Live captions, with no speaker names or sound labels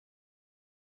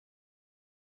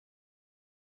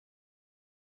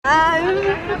How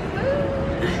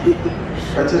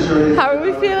are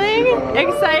we feeling?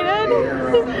 Excited?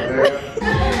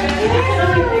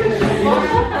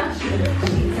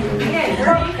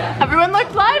 Everyone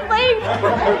look lively!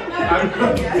 I'm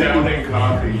downing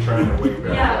coffee trying to wake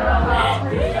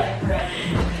up.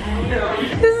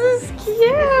 This is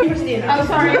cute! I'm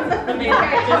sorry.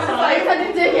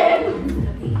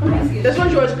 This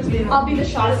one's yours, Christine. I'll be the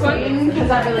shot queen because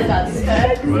that really does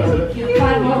fit.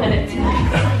 5 more minutes.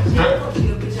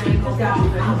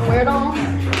 Wear it all.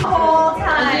 All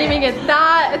time. I didn't even get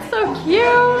that. It's so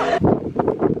cute.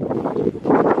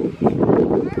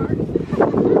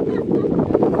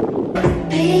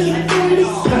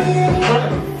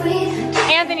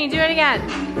 Anthony, do it again.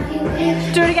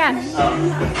 Do it again.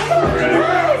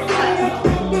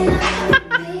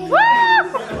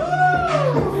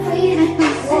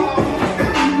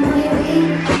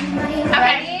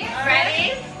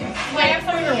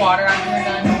 Water after we're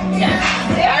done. Yeah.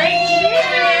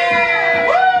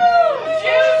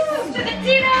 Juice to the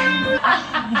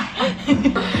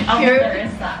Here,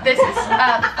 this is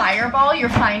Fireball, your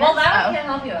finest. Well, that one can't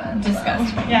help you.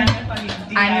 Disgusting. Yeah,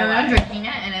 I'm the one drinking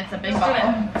it, and it's a big bottle.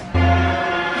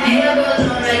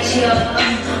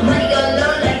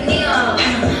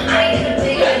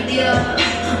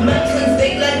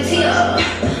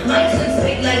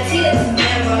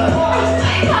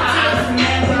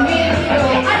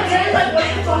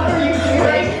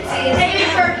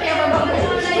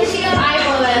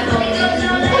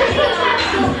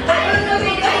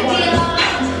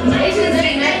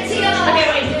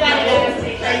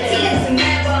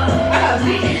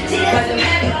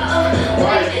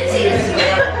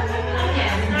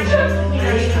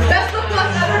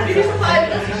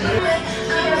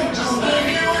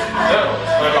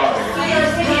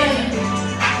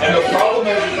 And the problem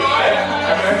is,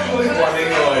 I'm actually wanting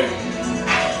to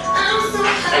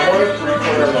I want a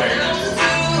 3/4 length.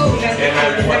 And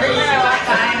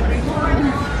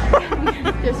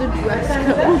There's a dress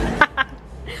code.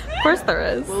 Of course there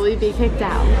is. Will we be kicked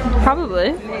out? Probably.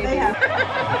 Are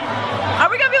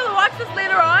we gonna be able to watch this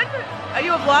later on? Are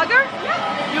you a vlogger?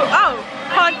 Yeah. You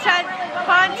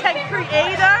content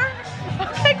creator.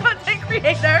 Okay, content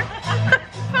creator.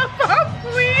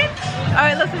 Queen. All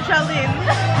right, listen, Charlene.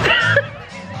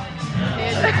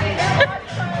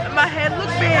 My head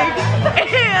look big,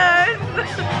 and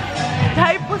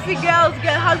tight pussy girls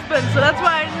get husbands, so that's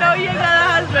why I know you got a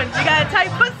husband. You got a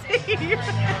tight pussy.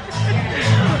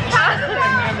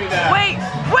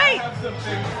 Wait.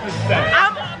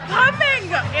 I'm coming,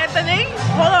 Anthony.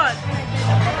 Hold on.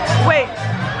 Wait,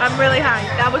 I'm really high.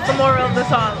 That was the moral of the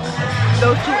song.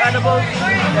 Those 2 edibles,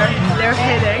 they're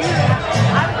hitting.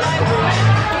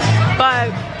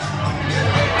 But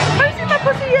have you seen my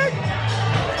pussy yet?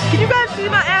 Can you guys see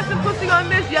my ass and pussy on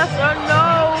this? Yes or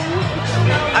no?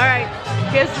 Alright,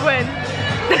 here's the win.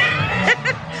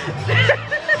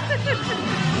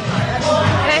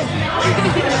 Hey.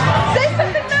 Say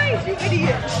something nice, you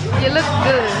idiot. You look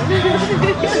good. You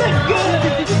look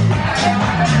good.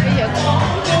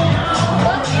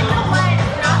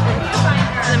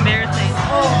 It's embarrassing.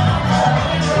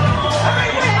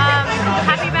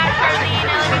 Happy Bachelorette, Charlene.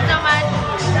 I love you so much.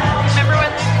 Remember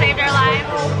when this saved our lives?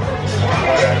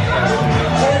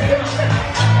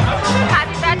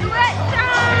 Happy Bachelorette,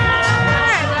 Char!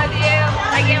 I love you.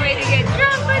 I can't wait to get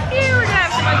drunk with you. We're gonna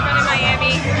have so much fun in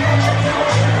Miami.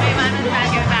 My mom is trying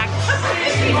to get back.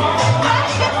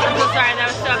 I'm so sorry, that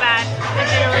was so bad. I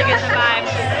didn't really get the vibe.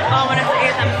 All I want to say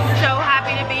is I'm so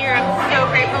happy to be here. I'm so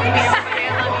grateful to be everybody.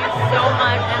 I love you so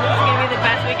much, and this is gonna be the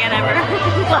best weekend ever.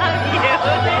 Love you.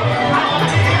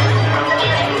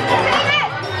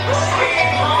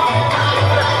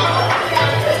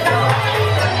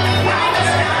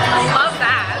 Love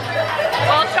that.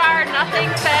 Well, Char, nothing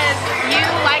says you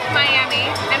like Miami,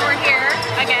 and we're here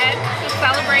again to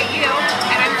celebrate you,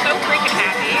 and I'm so freaking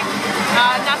happy.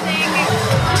 Nothing,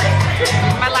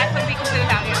 my life would be complete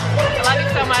without you. I love you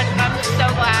so much, and I'm so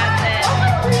glad that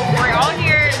we're all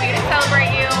here and we get to celebrate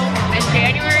you in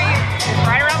January,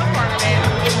 right around the corner, babe.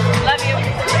 Love you.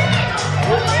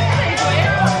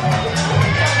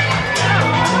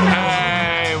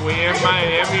 Hey, we in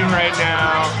Miami right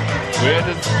now. We're at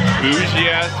this bougie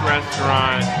ass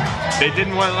restaurant. They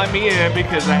didn't want to let me in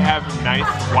because I have nice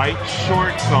white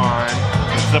shorts on.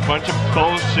 It's a bunch of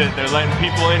bullshit. They're letting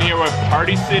people in here with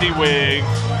Party City wigs.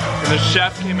 And the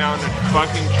chef came out in a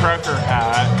fucking trucker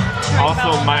hat.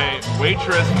 Also, my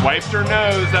waitress wiped her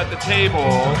nose at the table.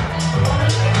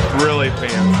 Really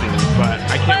fancy, but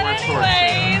I can't wear shorts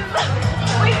here.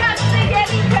 We got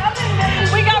spaghetti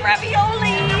coming. We got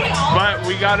ravioli. But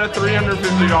we got a $350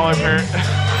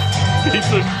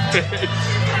 piece of fish.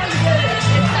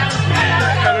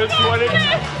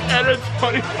 and a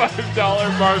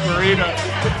 $25 margarita.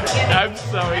 I'm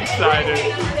so excited.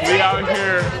 We out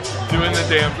here doing the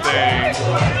damn thing.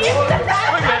 Look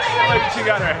at, like, she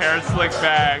got her hair slicked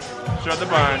back. Show the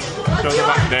bun. Show the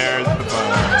bun. There's the bun.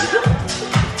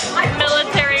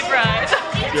 Military bride.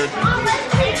 You're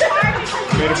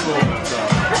beautiful.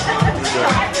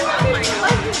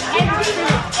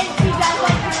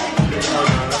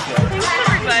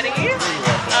 Everybody.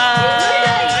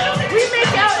 We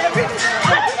make out every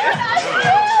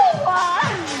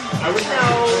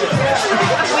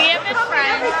We have been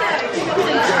friends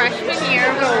since freshman year.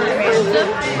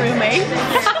 Roommates.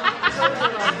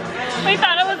 We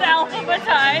thought it was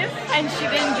alphabetized, and she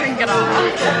didn't drink at all.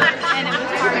 And it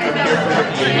was hard to do.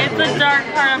 It's a dark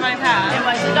part of my past. It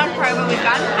was a dark part, but we've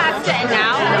gotten past it, and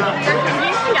now we're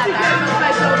coming together.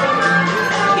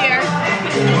 Cheers.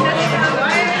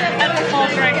 That's a full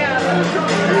drink.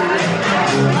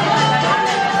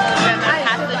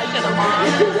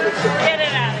 Get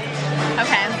it out.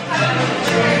 Okay.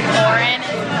 Lauren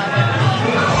is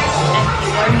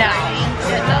no.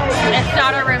 It's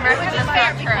not a rumor because it's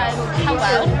not true.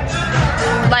 Hello.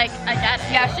 Like, I get it.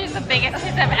 Yeah, she's the biggest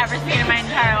kiss I've ever seen in my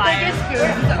entire life. Biggest goose.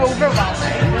 It's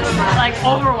overwhelming. Like,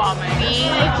 overwhelming. We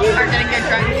are gonna get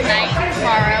drunk tonight,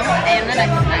 tomorrow, and the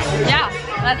next night. Yeah,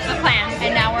 that's the plan.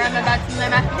 And now I'm about to my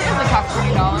mashed potatoes that cost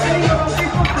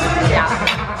 $40. Yeah.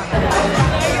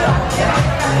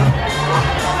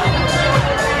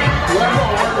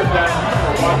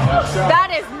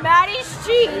 That is Maddie's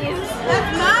cheese.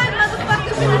 That's mine,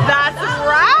 motherfucker. That's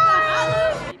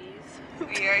right.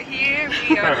 We are here.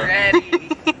 We are ready.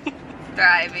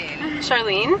 Driving.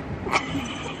 Charlene.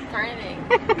 Thriving.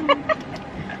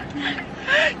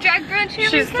 Jack Brunch here.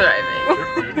 She's thriving. Their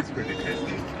food is pretty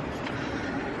tasty.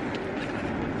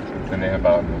 And they have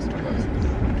bottomless with us.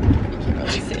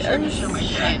 Show my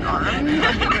giant arm. Huh?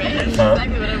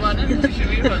 Exactly what I wanted. Should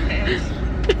we hold hands?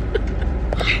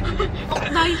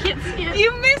 No, you can't see it.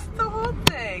 You missed the whole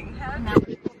thing.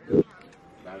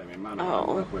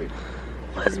 Oh.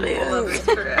 Lesbians.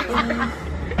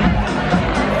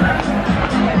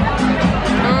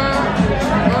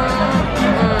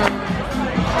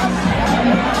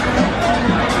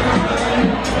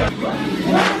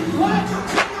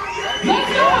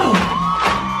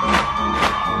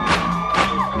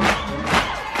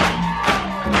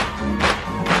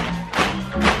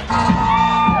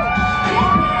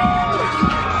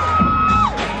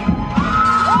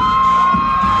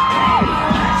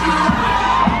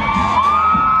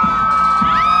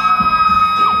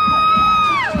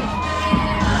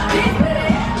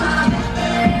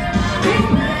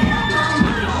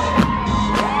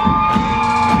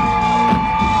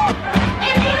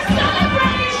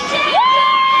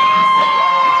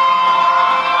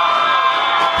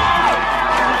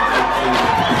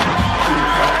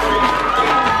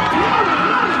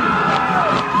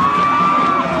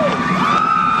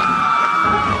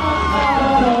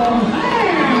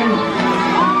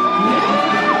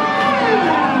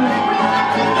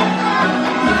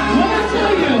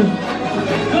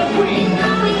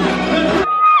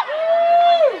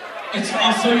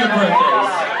 Also your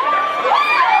birthdays.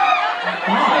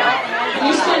 Wow.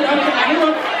 You said, okay,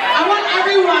 everyone, I want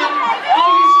everyone,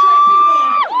 all you straight people,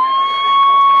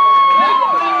 make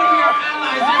one of your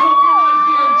allies. I hope you're not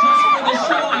here just for the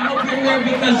show. I hope you're here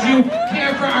because you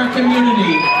care for our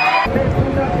community.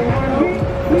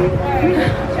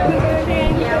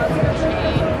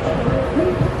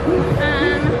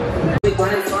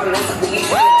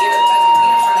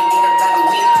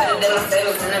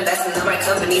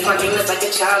 My dream is like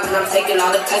a child and I'm taking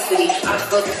all the custody. I'm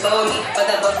supposed to soul me, but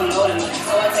that both promoting me.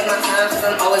 So I take my time cause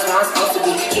I'm always where I'm supposed to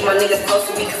be. Keep my niggas close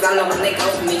to me cause I know when they go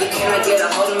for me. You cannot get a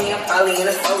hold of me, I'm probably in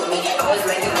a soul with me. Always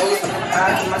making moves with the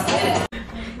pride, keep my sanity.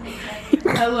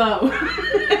 Hello.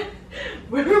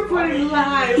 We're recording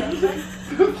live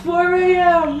from 4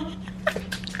 a.m.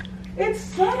 It's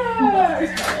summer.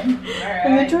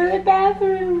 In the toilet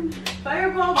bathroom.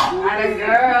 Fireball queen.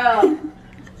 Girl. You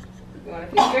want a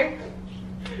picture?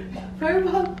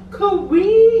 Fireball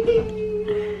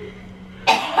queen.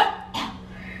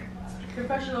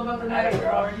 Confessional about the night.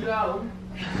 Girl, go.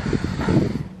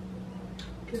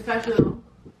 Confessional.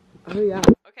 Oh yeah.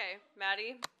 Okay,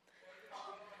 Maddie.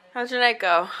 How'd your night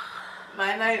go?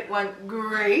 My night went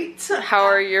great. How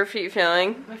are your feet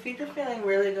feeling? My feet are feeling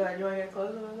really good. You want to get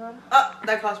clothes on? Oh,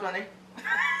 that costs money.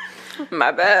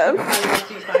 My bad.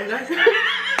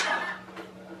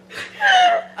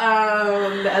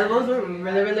 The elbows were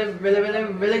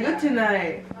really good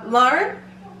tonight. Lauren,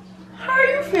 how are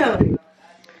you feeling?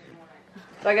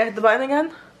 Do I get hit the button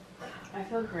again? I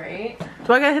feel great.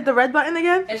 Do I gotta hit the red button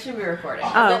again? It should be recording.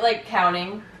 Oh. Is it like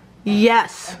counting?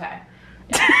 Yes. Okay.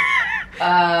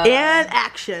 And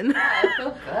action. I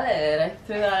feel good. I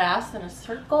threw that ass in a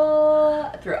circle.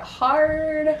 I threw it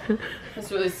hard. I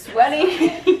was really sweaty.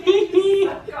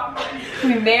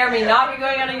 We may or may not be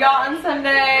going on a yacht on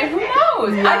Sunday. Who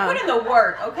knows? Yeah. I put in the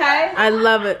work, okay? I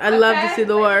love it. I love to see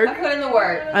the work. I put in the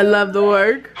work. I love the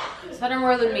work. It's better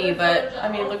more than me, but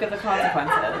I mean, look at the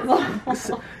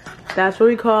consequences. That's what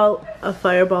we call a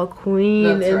fireball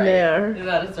queen That's in right. there.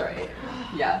 That is right.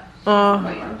 Yeah. Oh.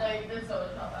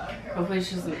 Hopefully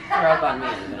she doesn't throw up on me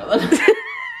in the middle of the night.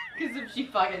 Because if she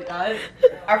fucking does,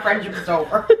 our friendship is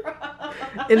over.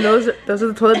 And those are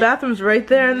the toilet bathrooms right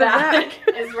there in the back.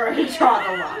 That is where I draw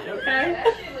the line, okay?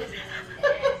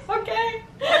 Okay.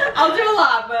 I'll do a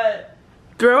lot, but...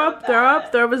 Throw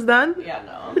up is done. Yeah,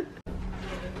 no.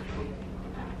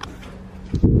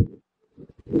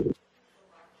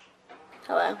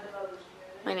 Hello,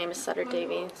 my name is Sutter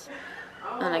Davies,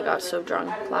 and I got so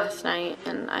drunk last night,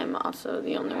 and I'm also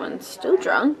the only one still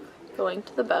drunk going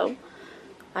to the boat.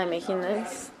 I'm making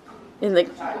this in the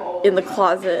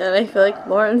closet, and I feel like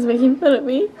Lauren's making fun of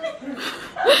me.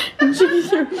 And she can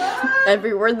hear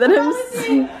every word that I'm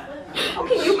saying.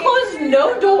 Okay, you closed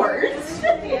no doors.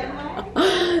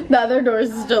 The other door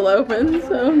is still open,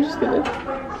 so I'm just gonna...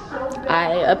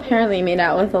 I apparently made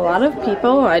out with a lot of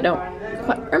people. I don't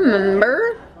quite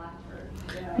remember.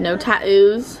 No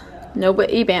tattoos. No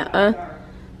witty banter.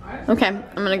 Okay,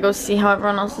 I'm gonna go see how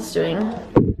everyone else is doing.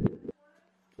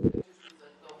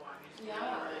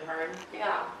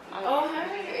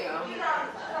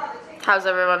 How's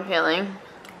everyone feeling?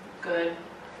 Good.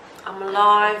 I'm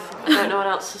alive. I don't know what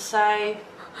else to say.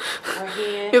 We're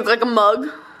here. You look like a mug.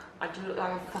 I do look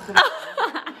like a fucking mug.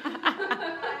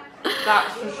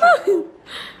 That's for sure.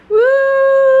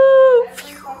 Woo!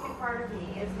 Part of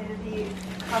me is gonna be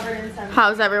covered in sunshine.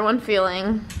 How's everyone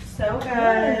feeling? So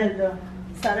good.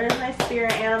 Sutter is my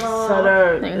spirit animal.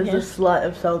 Sutter is you. a slut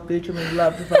of South Beach, and we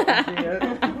love to fucking see it.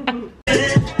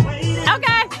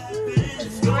 Okay.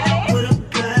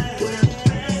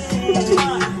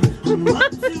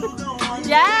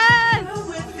 Yes.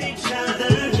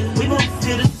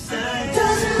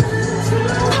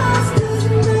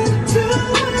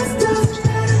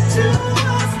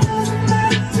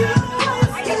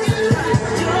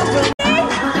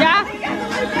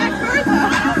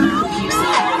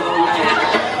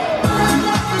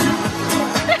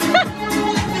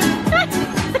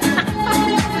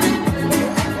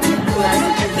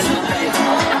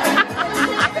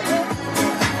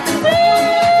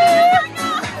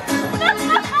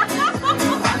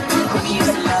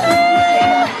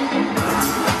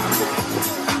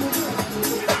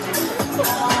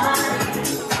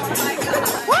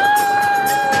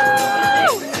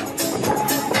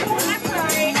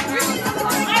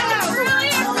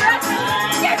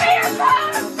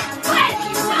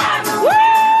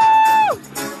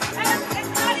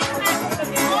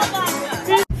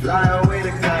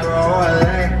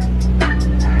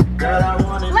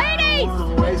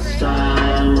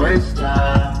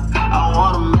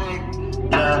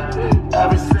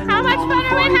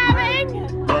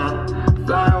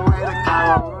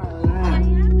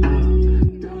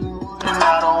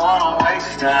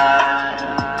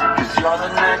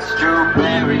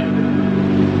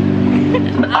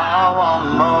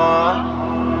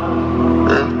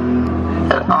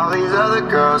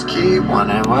 Keep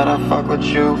wondering what I fuck with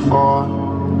you for.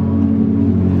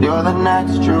 You're the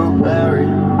next Drew Berry.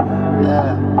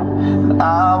 Yeah. And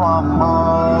I want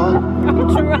more.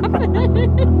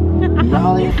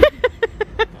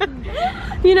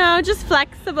 You know, just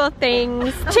flexible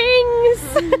things. Chings!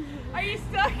 Are you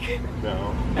stuck?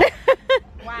 No.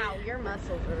 Wow, your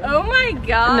muscles are Oh my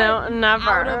god. No, never.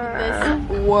 out of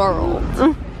this world.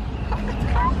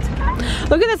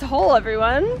 Look at this hole,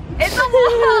 everyone. It's a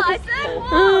wall. I said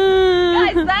wall.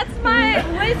 Guys, that's my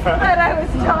list that I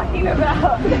was talking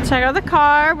about. Check out the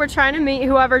car. We're trying to meet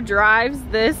whoever drives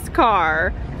this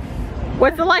car.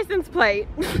 What's the license plate?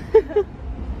 Going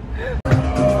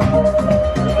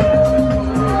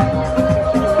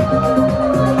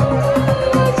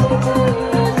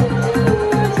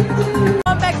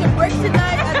back to break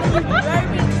tonight at the very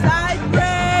big side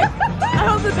break. I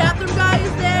hope the bathroom guy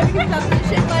is there because I'm gonna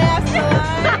shake my ass a lot.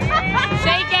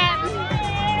 Shake it.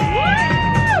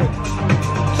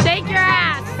 Shake your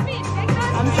ass.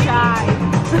 I'm shy.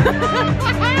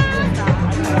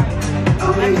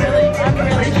 I'm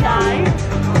really shy.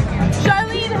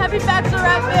 Charlene, happy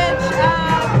Bachelorette, bitch.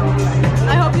 I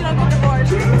hope you don't get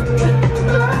divorced.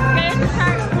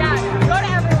 Yeah, go to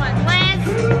everyone. Liz,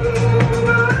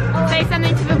 say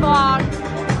something to the vlog.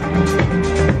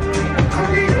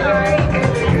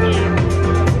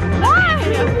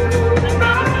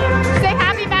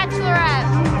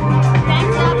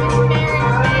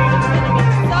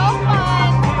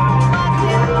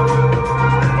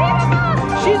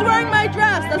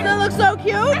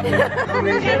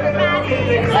 Alright,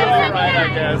 I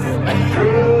guess.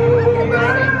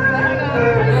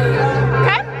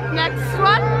 Okay, next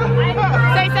one.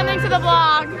 Say something to the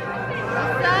vlog.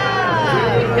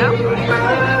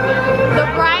 The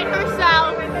bride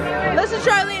herself. Listen,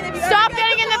 Charlene, if you Stop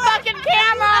getting in the fucking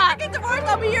camera! get divorced,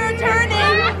 I'll be your attorney.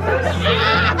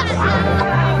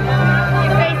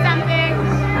 Say something.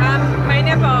 My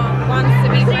nipple wants to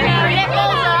be free. Your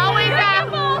nipples are always out.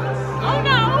 Oh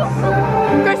no!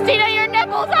 Christina, your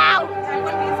nipples out! I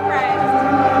wouldn't be surprised.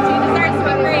 She deserves to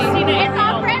be free. It's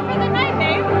all friend for the night,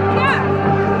 babe. Yeah.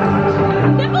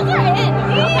 Nipples are in.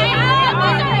 Okay?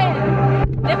 Nipples are in.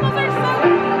 Nipples are so.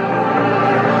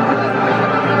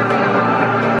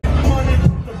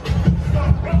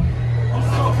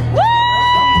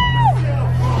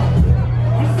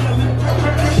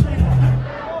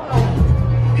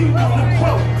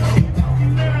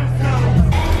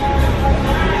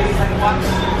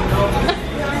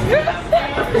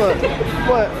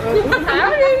 What?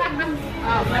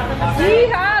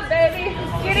 Yeehaw, baby.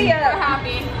 Giddy up.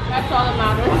 Happy. That's all that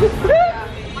matters.